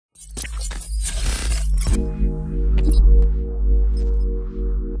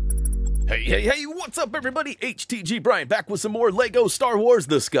Hey, what's up everybody? HTG Brian back with some more LEGO Star Wars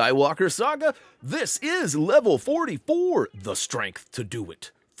The Skywalker Saga. This is level 44, The Strength to Do It.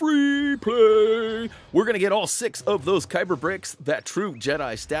 Free play! We're gonna get all 6 of those Kyber bricks, that true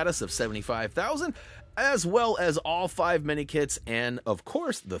Jedi status of 75,000, as well as all 5 minikits, and of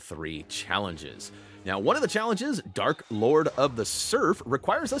course the 3 challenges. Now, one of the challenges, Dark Lord of the Surf,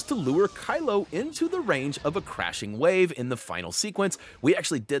 requires us to lure Kylo into the range of a crashing wave in the final sequence. We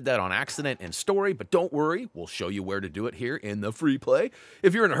actually did that on accident in story, but don't worry, we'll show you where to do it here in the free play.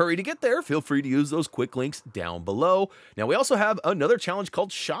 If you're in a hurry to get there, feel free to use those quick links down below. Now, we also have another challenge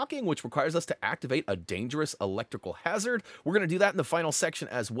called Shocking, which requires us to activate a dangerous electrical hazard. We're going to do that in the final section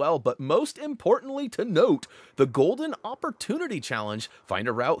as well, but most importantly to note, the Golden Opportunity Challenge, find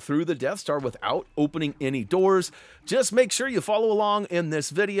a route through the Death Star without opening any doors. Just make sure you follow along in this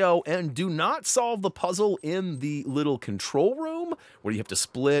video and do not solve the puzzle in the little control room where you have to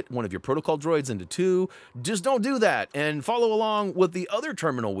split one of your protocol droids into 2. Just don't do that and follow along with the other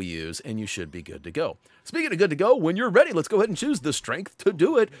terminal we use and you should be good to go. Speaking of good to go, when you're ready, let's go ahead and choose the Strength to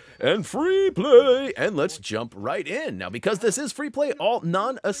Do It and free play, and let's jump right in. Now, because this is free play, all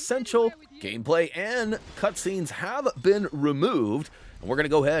non-essential gameplay and cutscenes have been removed, and we're going to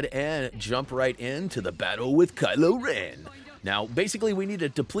go ahead and jump right into the battle with Kylo Ren. Now, basically, we need to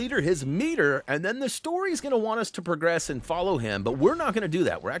deplete his meter, and then the story is going to want us to progress and follow him, but we're not going to do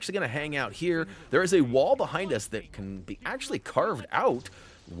that. We're actually going to hang out here. There is a wall behind us that can be actually carved out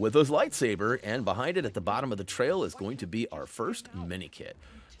with his lightsaber, and behind it at the bottom of the trail is going to be our first minikit.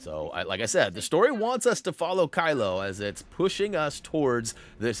 So, like I said, the story wants us to follow Kylo as it's pushing us towards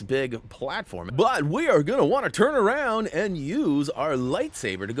this big platform. But we are going to want to turn around and use our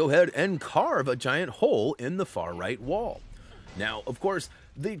lightsaber to go ahead and carve a giant hole in the far right wall. Now, of course,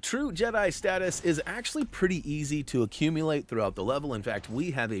 the true Jedi status is actually pretty easy to accumulate throughout the level. In fact,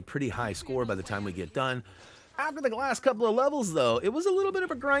 we have a pretty high score by the time we get done. After the last couple of levels, though, it was a little bit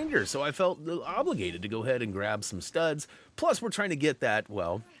of a grinder, so I felt obligated to go ahead and grab some studs. Plus, we're trying to get that,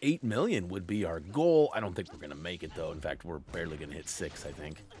 well, 8 million would be our goal. I don't think we're going to make it, though. In fact, we're barely going to hit 6, I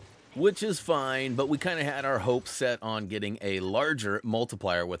think. Which is fine, but we kind of had our hopes set on getting a larger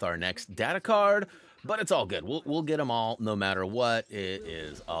multiplier with our next data card. But it's all good. We'll get them all no matter what. It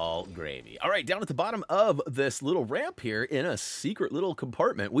is all gravy. All right, down at the bottom of this little ramp here in a secret little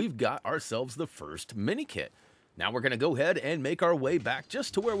compartment, we've got ourselves the first minikit. Now we're going to go ahead and make our way back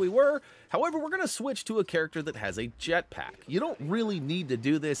just to where we were. However, we're going to switch to a character that has a jetpack. You don't really need to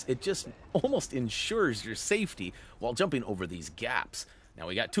do this. It just almost ensures your safety while jumping over these gaps. Now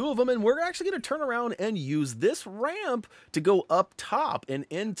we got 2 of them, and we're actually going to turn around and use this ramp to go up top and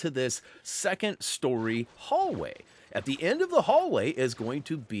into this second story hallway. At the end of the hallway is going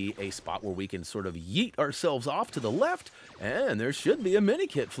to be a spot where we can sort of yeet ourselves off to the left, and there should be a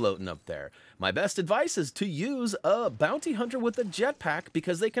minikit floating up there. My best advice is to use a bounty hunter with a jetpack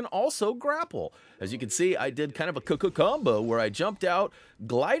because they can also grapple. As you can see, I did kind of a combo where I jumped out,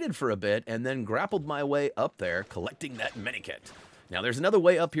 glided for a bit, and then grappled my way up there, collecting that minikit. Now, there's another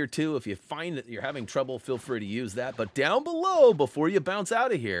way up here, too. If you find that you're having trouble, feel free to use that. But down below, before you bounce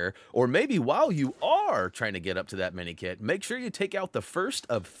out of here, or maybe while you are trying to get up to that minikit, make sure you take out the first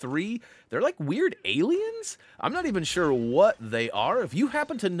of 3. They're like weird aliens. I'm not even sure what they are. If you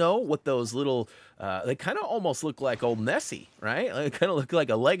happen to know what those little, they kind of almost look like old Nessie, right? They kind of look like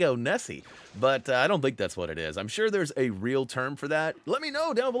a Lego Nessie. But I don't think that's what it is. I'm sure there's a real term for that. Let me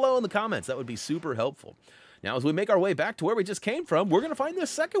know down below in the comments. That would be super helpful. Now, as we make our way back to where we just came from, we're going to find this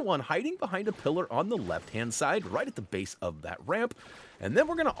second one hiding behind a pillar on the left-hand side, right at the base of that ramp. And then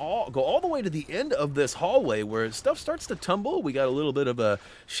we're going to go all the way to the end of this hallway where stuff starts to tumble. We got a little bit of a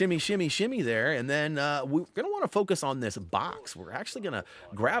shimmy, shimmy, shimmy there. And then we're going to want to focus on this box. We're actually going to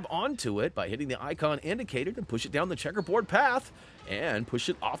grab onto it by hitting the icon indicated and push it down the checkerboard path and push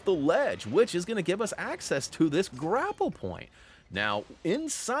it off the ledge, which is going to give us access to this grapple point. Now,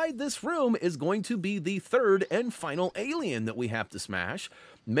 inside this room is going to be the third and final alien that we have to smash.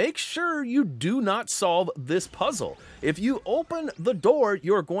 Make sure you do not solve this puzzle. If you open the door,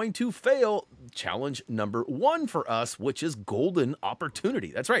 you're going to fail challenge number 1 for us, which is Golden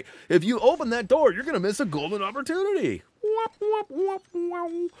Opportunity. That's right. If you open that door, you're going to miss a Golden Opportunity.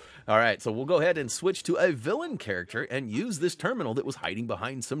 All right, so we'll go ahead and switch to a villain character and use this terminal that was hiding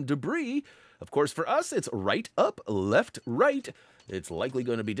behind some debris. Of course, for us, it's right up, left, right. It's likely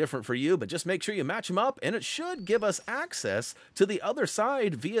going to be different for you, but just make sure you match them up, and it should give us access to the other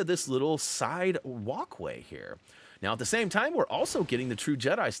side via this little side walkway here. Now, at the same time, we're also getting the true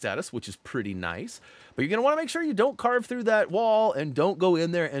Jedi status, which is pretty nice. But you're going to want to make sure you don't carve through that wall and don't go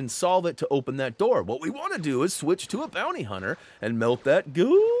in there and solve it to open that door. What we want to do is switch to a bounty hunter and melt that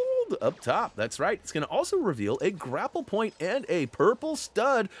gold shield up top. That's right. It's going to also reveal a grapple point and a purple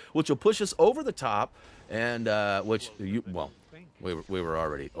stud, which will push us over the top, and we were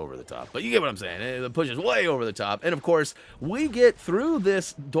already over the top, but you get what I'm saying. It pushes way over the top, and of course, we get through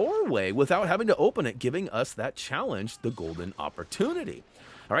this doorway without having to open it, giving us that challenge, the golden opportunity.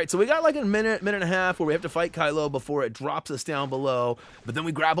 All right, so we got like a minute and a half where we have to fight Kylo before it drops us down below, but then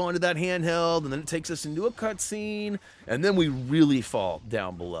we grab onto that handheld, and then it takes us into a cutscene, and then we really fall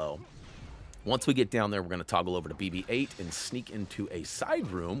down below. Once we get down there, we're going to toggle over to BB-8 and sneak into a side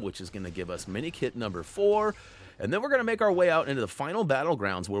room, which is going to give us Minikit number 4, and then we're going to make our way out into the final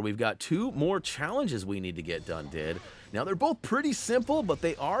battlegrounds where we've got 2 more challenges we need to get done, Now, they're both pretty simple, but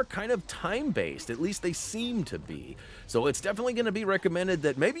they are kind of time-based. At least they seem to be. So it's definitely going to be recommended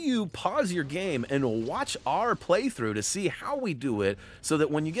that maybe you pause your game and watch our playthrough to see how we do it so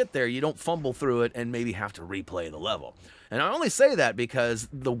that when you get there, you don't fumble through it and maybe have to replay the level. And I only say that because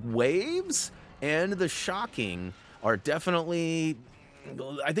the waves and the shocking are definitely...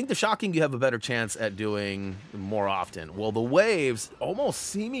 I think the shocking you have a better chance at doing more often. Well, the waves, almost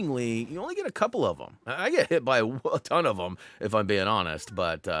seemingly, you only get a couple of them. I get hit by a ton of them, if I'm being honest,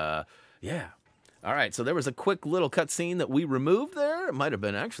 but yeah. All right, so there was a quick little cutscene that we removed there. It might have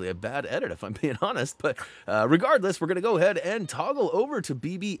been actually a bad edit, if I'm being honest, but regardless, we're going to go ahead and toggle over to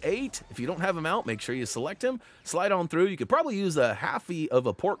BB-8. If you don't have him out, make sure you select him, slide on through. You could probably use a halfie of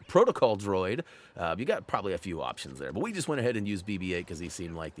a port protocol droid. You got probably a few options there, but we just went ahead and used BB-8 because he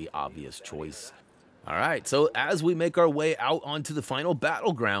seemed like the obvious choice. All right, so as we make our way out onto the final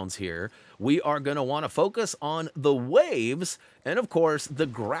battlegrounds here, we are going to want to focus on the waves and, of course, the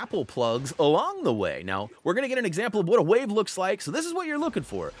grapple plugs along the way. Now, we're going to get an example of what a wave looks like, so this is what you're looking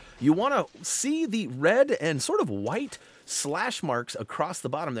for. You want to see the red and sort of white slash marks across the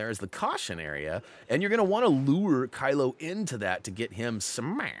bottom there as the caution area, and you're going to want to lure Kylo into that to get him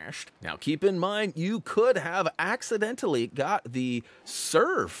smashed. Now, keep in mind, you could have accidentally got the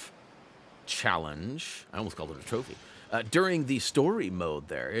surf challenge, I almost called it a trophy, during the story mode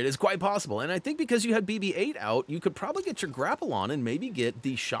there. It is quite possible, and I think because you had BB-8 out, you could probably get your grapple on and maybe get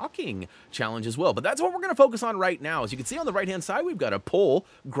the shocking challenge as well. But that's what we're going to focus on right now. As you can see on the right-hand side, we've got a pull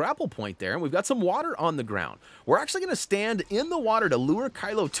grapple point there, and we've got some water on the ground. We're actually going to stand in the water to lure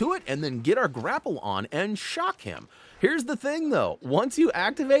Kylo to it and then get our grapple on and shock him. Here's the thing, though. Once you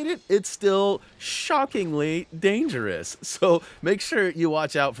activate it, it's still shockingly dangerous, so make sure you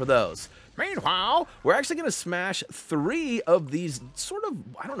watch out for those. Meanwhile, we're actually going to smash 3 of these sort of,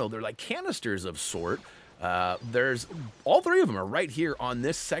 I don't know, they're like canisters of sort. There's all 3 of them are right here on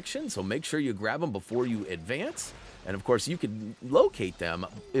this section, so make sure you grab them before you advance. And of course, you can locate them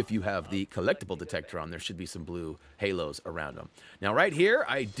if you have the collectible detector on. There should be some blue halos around them. Now, right here,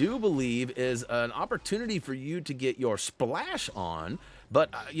 I do believe is an opportunity for you to get your splash on. But,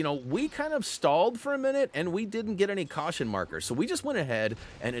 you know, we kind of stalled for a minute, and we didn't get any caution markers. So we just went ahead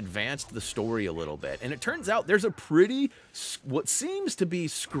and advanced the story a little bit. And it turns out there's a pretty, what seems to be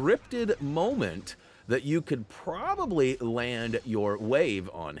scripted moment that you could probably land your wave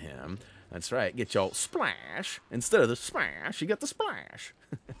on him. That's right, get your splash. Instead of the smash, you get the splash.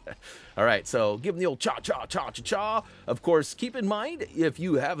 All right, so give him the old cha-cha-cha-cha-cha. Of course, keep in mind, if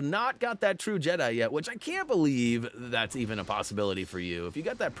you have not got that true Jedi yet, which I can't believe that's even a possibility for you, if you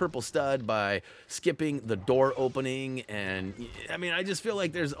got that purple stud by skipping the door opening, and, I mean, I just feel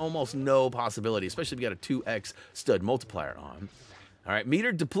like there's almost no possibility, especially if you got a 2x stud multiplier on. All right,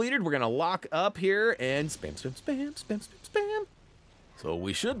 meter depleted, we're going to lock up here, and spam, spam, spam, spam, spam, spam. So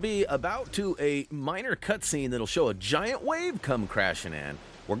we should be about to a minor cutscene that'll show a giant wave come crashing in.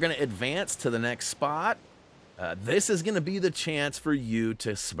 We're going to advance to the next spot. This is going to be the chance for you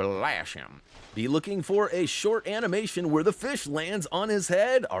to splash him. Be looking for a short animation where the fish lands on his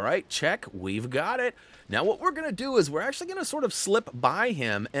head. All right, check. We've got it. Now what we're going to do is we're actually going to sort of slip by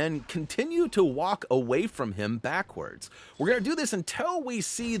him and continue to walk away from him backwards. We're going to do this until we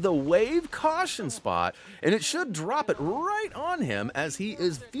see the wave caution spot, and it should drop it right on him as he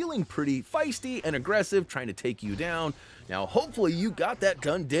is feeling pretty feisty and aggressive, trying to take you down. Now, hopefully you got that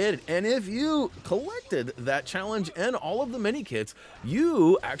done, and if you collected that challenge and all of the mini kits,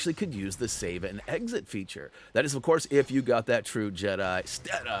 you actually could use the save and exit feature. That is, of course, if you got that true Jedi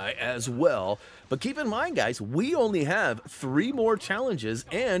Stedi as well. But keep in mind, guys, we only have 3 more challenges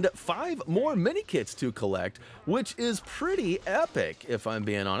and 5 more mini kits to collect, which is pretty epic, if I'm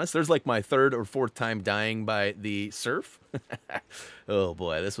being honest. There's like my 3rd or 4th time dying by the surf. Oh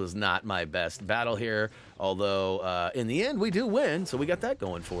boy, this was not my best battle here, although in the end we do win, so we got that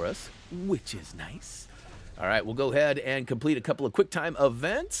going for us, which is nice. All right, we'll go ahead and complete a couple of quick time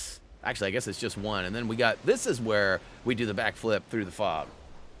events. Actually, I guess it's just one, and then we got, this is where we do the backflip through the fog.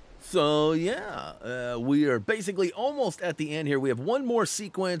 So yeah, we are basically almost at the end here. We have one more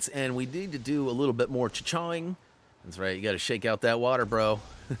sequence, and we need to do a little bit more cha-chawing. That's right, you got to shake out that water, bro.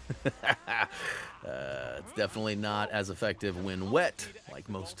 It's definitely not as effective when wet, like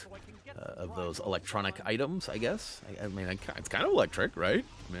most of those electronic items, I guess. I mean, it's kind of electric, right?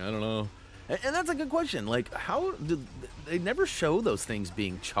 I mean, I don't know. And that's a good question. Like, how do they never show those things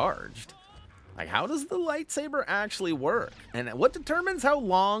being charged? Like, how does the lightsaber actually work? And what determines how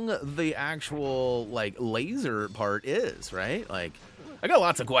long the actual, like, laser part is, right? Like, I got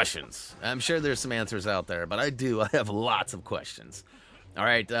lots of questions. I'm sure there's some answers out there, but I have lots of questions. All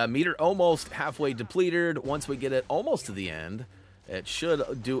right, meter almost halfway depleted. Once we get it almost to the end, it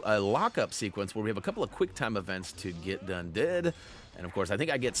should do a lockup sequence where we have a couple of quick time events to get done did. And, of course, I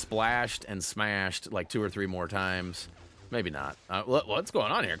think I get splashed and smashed like 2 or 3 more times. Maybe not. What's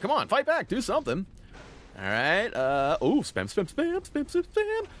going on here? Come on, fight back. Do something. All right. Oh, spam, spam, spam, spam, spam,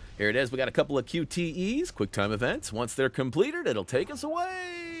 spam. Here it is. We got a couple of QTEs, quick time events. Once they're completed, it'll take us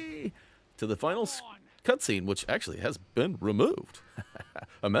away to the final cutscene, which actually has been removed.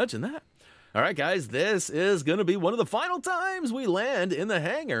 Imagine that. All right, guys, this is going to be one of the final times we land in the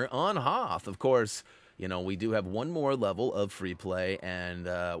hangar on Hoth. Of course, you know, we do have one more level of free play, and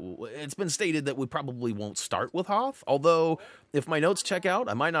it's been stated that we probably won't start with Hoth, although if my notes check out,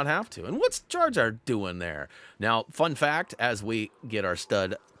 I might not have to. And what's Jar Jar doing there? Now, fun fact, as we get our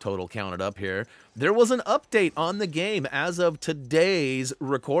stud total counted up here, there was an update on the game as of today's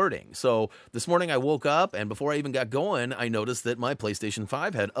recording. So this morning I woke up, and before I even got going, I noticed that my PlayStation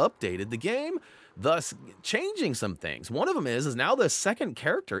 5 had updated the game, thus changing some things. One of them is now the second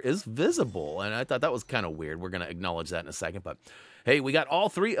character is visible, and I thought that was kind of weird. We're going to acknowledge that in a second, but hey, we got all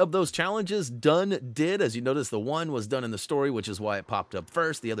 3 of those challenges done did. As you notice, the one was done in the story, which is why it popped up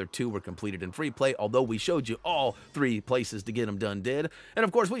first. The other 2 were completed in free play, although we showed you all 3 places to get them done did. And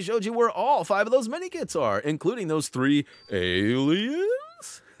of course, we showed you where all 5 of those Minikits are, including those 3 aliens.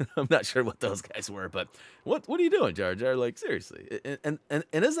 I'm not sure what those guys were, but what are you doing, Jar Jar? Like, seriously. And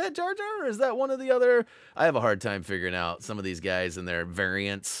is that Jar Jar, or is that one of the other? I have a hard time figuring out some of these guys and their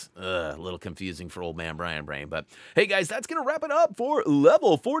variants. A little confusing for old man Brian Brain. But hey, guys, that's going to wrap it up for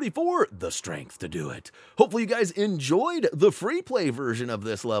level 44, The Strength to Do It. Hopefully you guys enjoyed the free play version of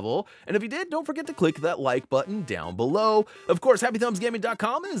this level. And if you did, don't forget to click that like button down below. Of course,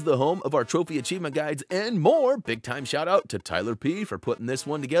 HappyThumbsGaming.com is the home of our trophy achievement guides and more. Big time shout out to Tyler P for putting this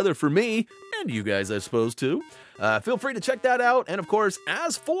one together for me and you guys, I suppose, too. Feel free to check that out. And of course,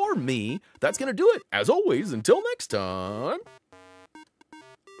 as for me, that's going to do it. As always, until next time.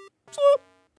 So